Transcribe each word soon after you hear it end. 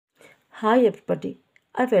Hi everybody,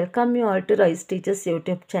 I welcome you all to Royce Teacher's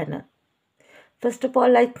YouTube channel. First of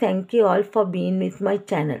all, I thank you all for being with my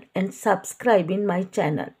channel and subscribing my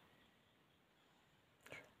channel.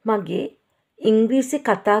 මගේ ඉංග්‍රීසි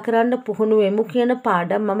කතා කරන්න පුහුණු වෙමු කියන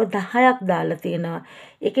පාඩම් මම 10ක් දාලා තියෙනවා.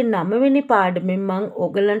 ඒකේ 9 වෙනි පාඩමෙන් මම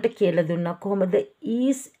ඕගලන්ට කියලා දුන්නා කොහොමද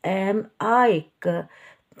is am are එක්ක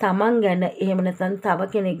තමන් ගැන එහෙම නැත්නම් තව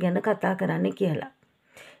කෙනෙක් ගැන කතා කරන්න කියලා.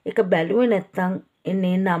 ඒක බැලුවේ නැත්නම්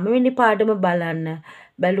එන්නේ 9 වෙනි පාඩම බලන්න.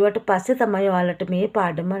 බැලුවට පස්සේ තමයි ඔයාලට මේ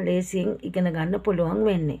පාඩම ලේසියෙන් ඉගෙන ගන්න පුළුවන්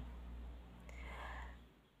වෙන්නේ.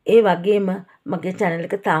 ඒ වගේම මගේ channel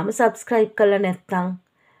එක තාම subscribe කරලා නැත්නම්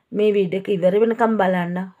මේ වීඩියෝ එක ඉවර වෙනකම්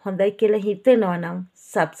බලන්න. හොඳයි කියලා හිතෙනවා නම්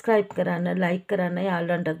subscribe කරන්න, like කරන්න,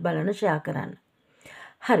 යාළුවන්ටත් බලන්න, share කරන්න.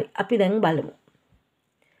 හරි, අපි දැන් බලමු.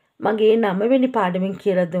 මගේ 9 වෙනි පාඩමෙන්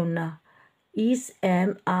කියලා දුන්නා is am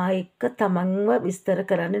are එක්ක තමන්ව විස්තර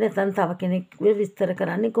කරන්න නැත්නම් තව කෙනෙක්ව විස්තර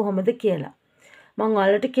කරන්නේ කොහොමද කියලා. මම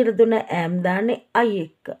ඔයාලට කියලා දුන්නා am දාන්නේ I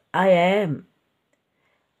එක්ක. I am.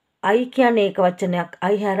 I කියන්නේ ඒක වචනයක්.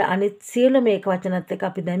 I හැර අනිත් සියලුම ඒක වචනත් එක්ක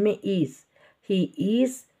අපි දැන් මේ is. He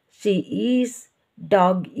is, she is,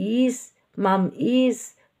 dog is, mom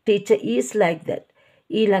is, teacher is like that.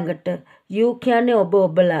 ඊළඟට you කියන්නේ ඔබ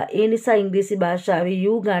ඔබලා. ඒ නිසා ඉංග්‍රීසි භාෂාවේ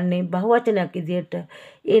you ගන්නේ බහුවචනයක් විදියට.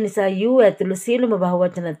 ඒ නිසා you ඇතුළු සියලුම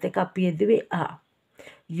බහුවචනත් එක්ක අපි යෙදුවේ are.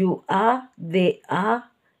 You are,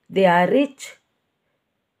 they are rich,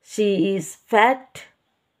 she is fat,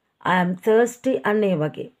 I am thirsty අනේ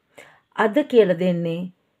වගේ. අද කියලා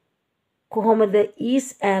දෙන්නේ කොහොමද is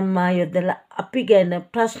am are යොදලා අපි ගැන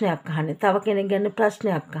ප්‍රශ්නයක් අහන්නේ, තව කෙනෙක් ගැන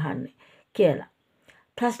ප්‍රශ්නයක් අහන්නේ කියලා.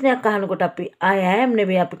 ප්‍රශ්නයක් අහනකොට අපි I am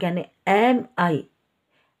නෙවෙයි අපි කියන්නේ am I.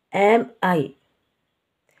 Am I.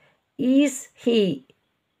 Is he.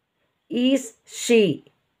 Is she.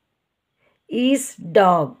 Is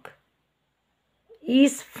dog.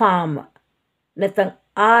 Is farmer. නැත්නම්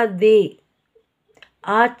are they.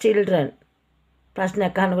 Are children.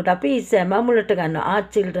 ප්‍රශ්නයක් අහනකොට අපි is am මුලට ගන්නවා. Are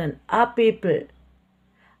children. Are people.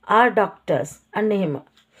 Are doctors. අන්න එහෙම.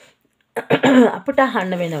 අපිට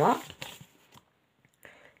අහන්න වෙනවා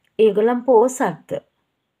ඒගොල්ලන් පොහොසත්ද?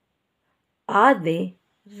 Are they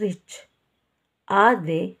rich? Are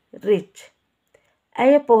they rich?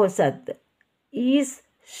 ඇය පොහොසත්ද? Is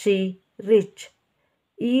she rich?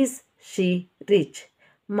 Is she rich?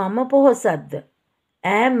 මම පොහොසත්ද?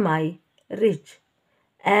 Am I rich?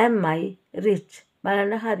 Am I rich?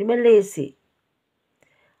 බලන්න හරිම ලේසි.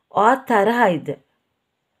 ඔයා තරහයිද?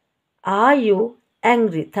 Are you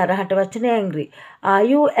angry? තරහට වචනේ angry. Are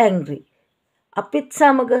you angry? අපිත්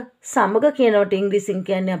සමග කියනවට ඉංග්‍රීසියෙන්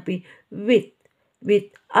කියන්නේ අපි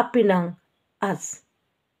with අපි නම් us.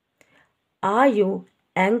 Are you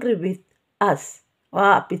angry with us?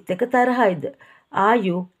 ඔයා අපිත් එක්ක තරහයිද? Are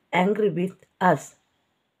you angry with us?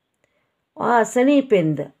 ඔයා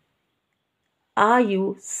අසනීපෙන්ද? Are you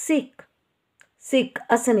sick? Sick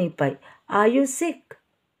අසනීපයි. Are you sick?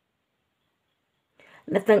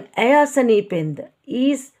 නැත්නම් ඇය අසනීපෙන්ද?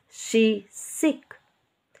 Is she sick?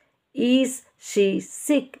 Is she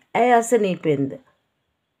sick? ඇය අසනීපෙන්ද?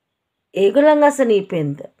 ඒගොල්ලන්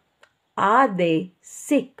අසනීපෙන්ද? Are they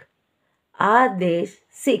sick? Are they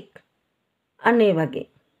sick? අනේ වගේ.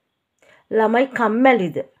 ළමයි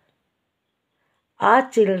කම්මැලිද? Are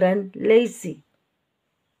children lazy?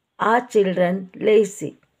 Are children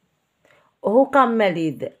lazy? ඔහු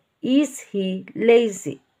කම්මැලිද? Is he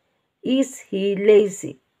lazy? Is he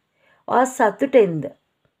lazy? ඔයා සතුටෙන්ද?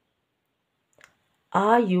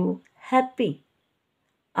 Are you happy?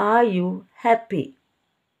 Are you happy?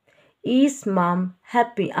 Is mom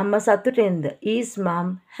happy? අම්මා සතුටෙන්ද? Is mom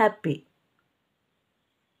happy?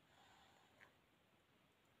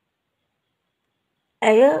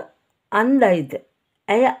 ඇය අන්ධයිද?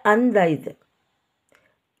 ඇය අන්ධයිද?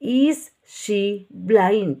 Is she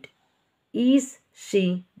blind? Is she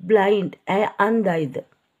blind? ඇය අන්ධයිද?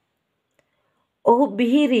 ඔහු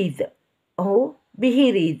බිහිරිද? ඔහු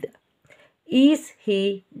බිහිරිද? Is he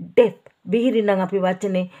deaf? බිහිරි නම් අපි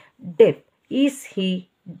වචනේ deaf. Is he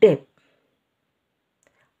deaf?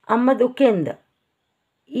 අම්මා දුකෙන්ද?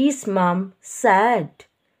 Is mom sad?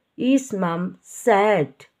 Is mom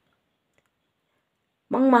sad?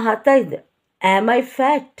 මං මහතයිද? Am I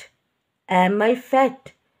fat? Am I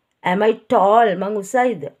fat? Am I tall? මං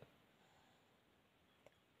උසයිද?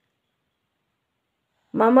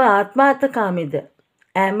 මම ආත්මාර්ථකාමීද?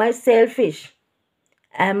 Am I selfish?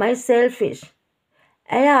 Am I selfish?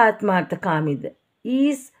 ඇය ආත්මාර්ථකාමීද?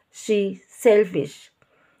 Is she selfish?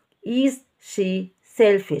 Is she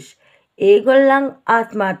selfish? ඒගොල්ලන්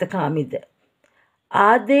ආත්මාර්ථකාමීද?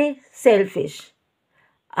 Are they selfish?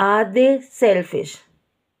 Are they selfish?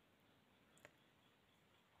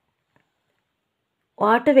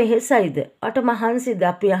 ඔයාට වෙහෙසයිද? ඔයාට මහන්සිද?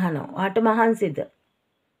 අපි අහනවා. ඔයාට මහන්සිද?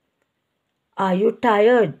 Are you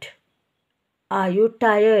tired? Are you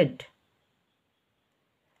tired?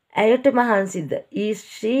 ඇයට මහන්සිද? Is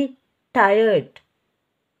she tired?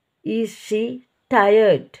 Is she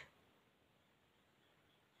tired?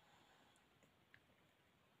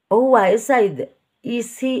 ඔහු වයසයිද? Is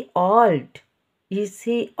he old? Is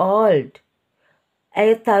he old?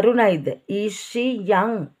 ඇය තරුණයිද? Is she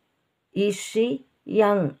young? Is she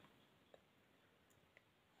young?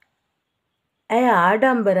 ඇය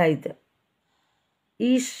ආඩම්බරයිද?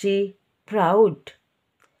 Is she proud?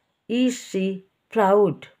 Is she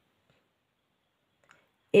proud?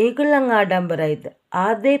 ඒගොල්ලන් ආඩම්බරයිද?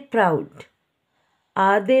 Are they proud?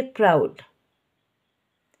 Are they proud?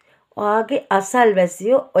 ඔයාගේ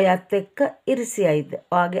අසල්වැසියෝ ඔයත් එක්ක ඉරිසියයිද?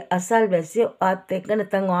 ඔයාගේ අසල්වැසියෝ ඔයත් එක්ක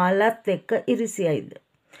නැත්නම් ඔයාලත් එක්ක ඉරිසියයිද?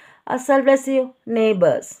 අසල්වැසියෝ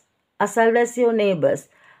neighbors. අසල්වැසියෝ neighbors.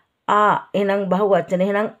 එහෙනම් බහුවචන.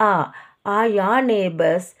 එහෙනම් are your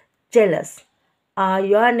neighbors jealous? Are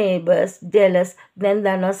your neighbors jealous? දැන්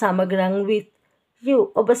දන්නවා සමග නම් with you.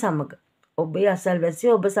 ඔබ සමග. ඔබේ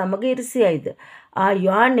අසල්වැසියෝ ඔබ සමග ඉරිසියයිද? Are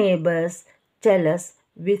your neighbors jealous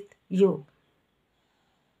with you?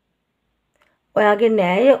 ඔයාගේ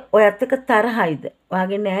නෑයෝ ඔයත් එක්ක තරහයිද?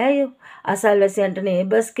 ඔයාගේ නෑයෝ අසල්වැසියන්ට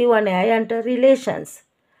neighbors කිව්වා නෑයන්ට relations.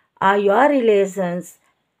 Are your relations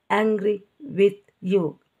angry with you?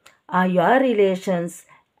 Are your relations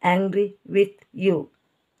angry with you?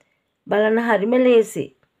 බලන්න හරිම ලේසි.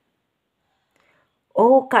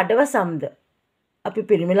 ඔහු කඩවසම්ද? අපි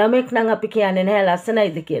පිරිමි ළමෙක් නම් අපි කියන්නේ නැහැ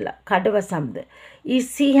ලස්සනයිද කියලා. කඩවසම්ද? Is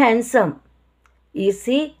he handsome? Is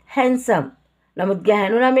he handsome? නමුත්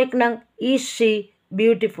ගැහැණු ළමෙක් නම් is she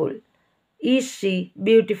beautiful? Is she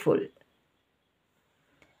beautiful?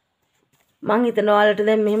 මං හිතනවා ඔයාලට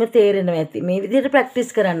දැන් මෙහෙම තේරෙනවා ඇති. මේ විදිහට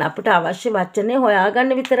ප්‍රැක්ටිස් කරන්න. අපිට අවශ්‍ය වචනේ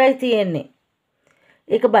හොයාගන්න විතරයි තියෙන්නේ.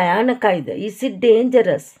 ඒක භයානකයිද? Is it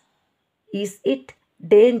dangerous? Is it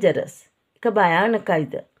dangerous? ඒක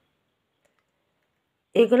භයානකයිද?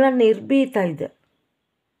 ඒගොල්ලන් නිර්භීතයිද?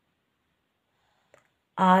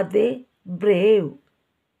 Are they brave?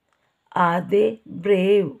 Are they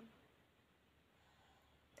brave?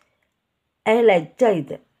 ඇය ලැජ්ජයිද?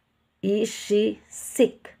 Is she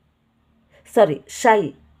sick? Sorry, shy.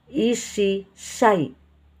 Is she shy?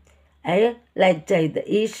 ඇය ලැජ්ජයිද?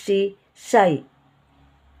 Is she shy?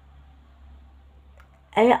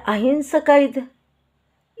 ඇය අහිංසකයිද?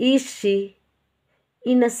 Is she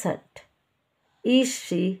innocent? Is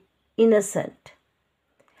she innocent?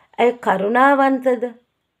 ඇය කරුණාවන්තද?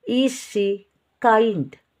 Is she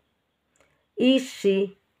kind? Is she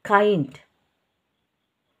kind?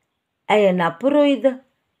 ඇය නපුරුයිද?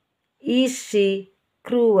 Is she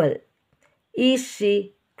cruel? Is she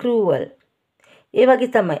cruel? ඒ වගේ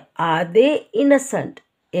තමයි. Are they innocent?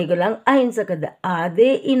 ඒගොල්ලන් අහිංසකද? Are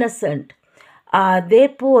they innocent? Are they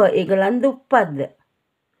poor? ඒගොල්ලන් දුප්පත්ද?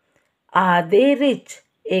 Are they rich?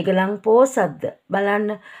 ඒගොල්ලන් පොසත්ද?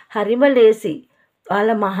 බලන්න හරිම ලේසි.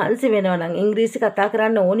 ඔයාලා මහන්සි වෙනවා නම් ඉංග්‍රීසි කතා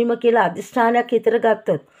කරන්න ඕනිම කියලා අදිෂ්ඨානයක් හිතට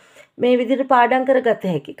ගත්තොත් මේ විදිහට පාඩම් කරගත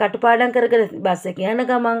හැකි. කටපාඩම් කරගෙන බස් එකේ යන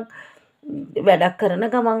ගමන් වැඩක් කරන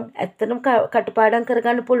ගමන් ඇත්තටම කටපාඩම්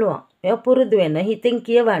කරගන්න පුළුවන්. මේක පුරුදු වෙන්න, හිතෙන්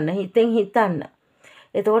කියවන්න, හිතෙන් හිතන්න.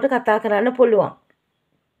 එතකොට කතා කරන්න පුළුවන්.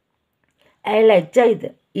 ඇය ලැජ්ජයිද?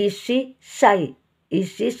 Is she shy?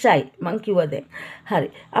 Is she shy? මං කිව්වා දැන්.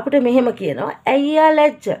 හරි. අපිට මෙහෙම කියනවා. ඇයි යා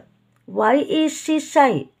ලැජ්ජ? Why is she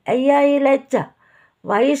shy? ඇයි යා ලැජ්ජ?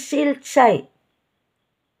 Why is she shy?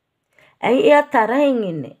 ඇයි යා තරහින්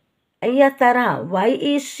ඉන්නේ? ඇයි යා තරහ? Why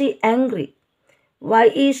is she angry? Why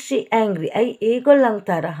is she angry? ඇයි ඒගොල්ලන්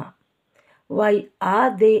තරහ? Why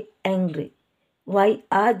are they angry? Why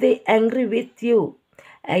are they angry with you?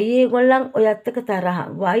 ඇයි ඒගොල්ලන් ඔයත් එක්ක තරහ?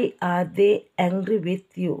 Why are they angry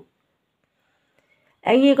with you?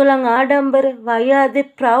 ඇයි ඒගොල්ලන් ආඩම්බර? Why are they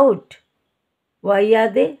proud? Why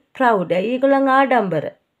are they proud? ඇයි ඒගොල්ලන් ආඩම්බර?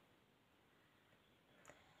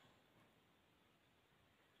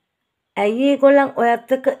 ඇයි ඒගොල්ලන්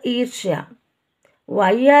ඔයත් එක්ක ඊර්ෂ්‍යා?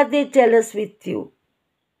 Why are they jealous with you?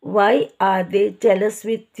 Why are they jealous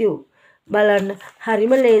with you? බලන්න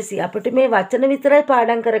හරිම ලේසි. අපිට මේ වචන විතරයි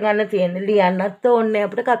පාඩම් කරගන්න තියෙන්නේ. ලියන්නත් ඕනේ.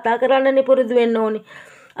 අපිට කතා කරන්නනේ පුරුදු වෙන්න ඕනේ.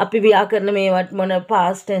 අපි ව්‍යාකරණ මේවට මොන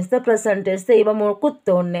past tense ද present tense ද ඒව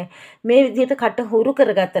මොකුත් ඕනේ. මේ විදිහට කට හුරු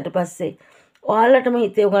කරගත්තට පස්සේ ඔයාලටම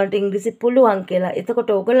හිතේ ඔයාලට ඉංග්‍රීසි පුළුවන් කියලා. එතකොට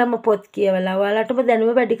ඔයගොල්ලම පොත් කියවලා ඔයාලටම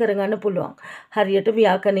දැනුම වැඩි කරගන්න පුළුවන්. හරියට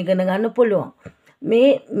ව්‍යාකරණ ඉගෙන ගන්න පුළුවන්.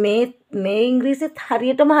 මේ ඉංග්‍රීසිත්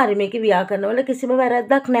හරියටම හරි. මේකේ ව්‍යාකරණ වල කිසිම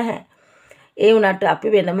වැරැද්දක් නැහැ. ඒ වුණාට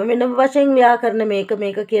අපි වෙනම වශයෙන් ව්‍යාකරණ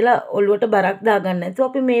මේක කියලා ඔළුවට බරක් දාගන්න නැතුව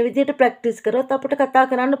අපි මේ විදිහට ප්‍රැක්ටිස් කරොත් අපිට කතා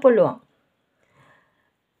කරන්න පුළුවන්.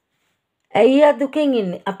 ඇයි එයා දුකෙන්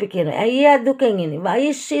ඉන්නේ? අපි කියනවා ඇයි එයා දුකෙන් ඉන්නේ? Why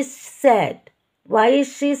is she sad? Why is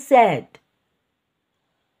she sad?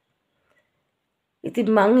 ඉතින්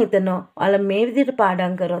මං හිතනවා ඔයාලා මේ විදිහට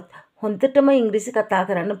පාඩම් කරොත් හොඳටම ඉංග්‍රීසි කතා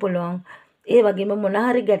කරන්න පුළුවන්. ඒ වගේම මොන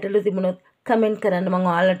හරි ගැටලු තිබුණොත් කමෙන්ට් කරන්න මම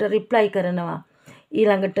ඔයාලට රිප්ලයි කරනවා.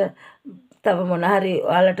 ඊළඟට තව මොන හරි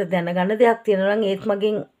ඔයාලට දැනගන්න දෙයක් තියෙනවා නම් ඒත්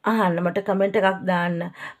මගෙන් අහන්න. මට කමෙන්ට් එකක් දාන්න.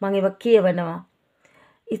 මම ඒවා කියවනවා.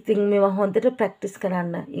 ඉතින් මේවා හොඳට ප්‍රැක්ටිස්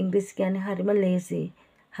කරන්න. ඉංග්‍රීසි කියන්නේ හරිම ලේසි.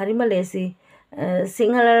 හරිම ලේසි.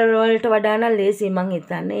 සිංහල වලට වඩා නම් ලේසි මං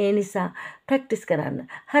හිතන්නේ. ඒ නිසා ප්‍රැක්ටිස් කරන්න.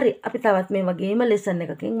 හරි අපි තවත් මේ වගේම ලෙසන්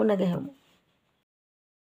එකකින් මුණ ගැහෙමු.